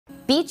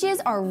Beaches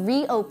are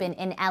reopened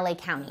in LA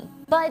County,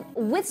 but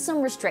with some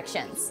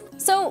restrictions.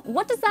 So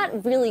what does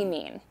that really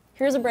mean?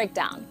 Here's a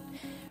breakdown.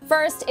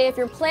 First, if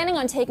you're planning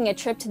on taking a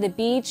trip to the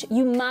beach,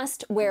 you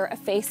must wear a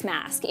face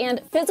mask,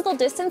 and physical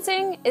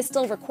distancing is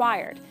still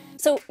required.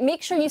 So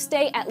make sure you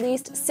stay at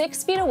least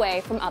 6 feet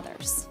away from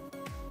others.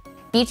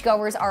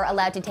 Beachgoers are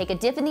allowed to take a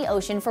dip in the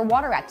ocean for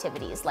water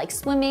activities like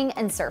swimming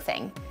and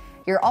surfing.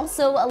 You're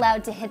also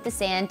allowed to hit the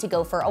sand to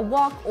go for a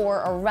walk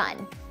or a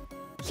run.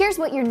 Here's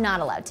what you're not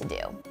allowed to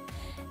do.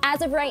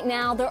 As of right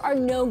now, there are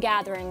no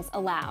gatherings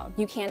allowed.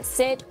 You can't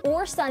sit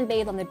or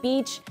sunbathe on the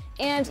beach,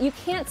 and you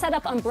can't set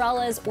up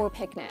umbrellas or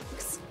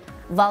picnics.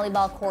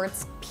 Volleyball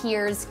courts,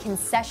 piers,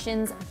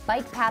 concessions,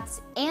 bike paths,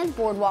 and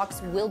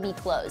boardwalks will be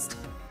closed.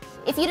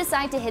 If you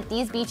decide to hit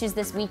these beaches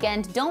this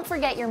weekend, don't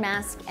forget your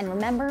mask and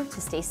remember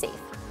to stay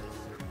safe.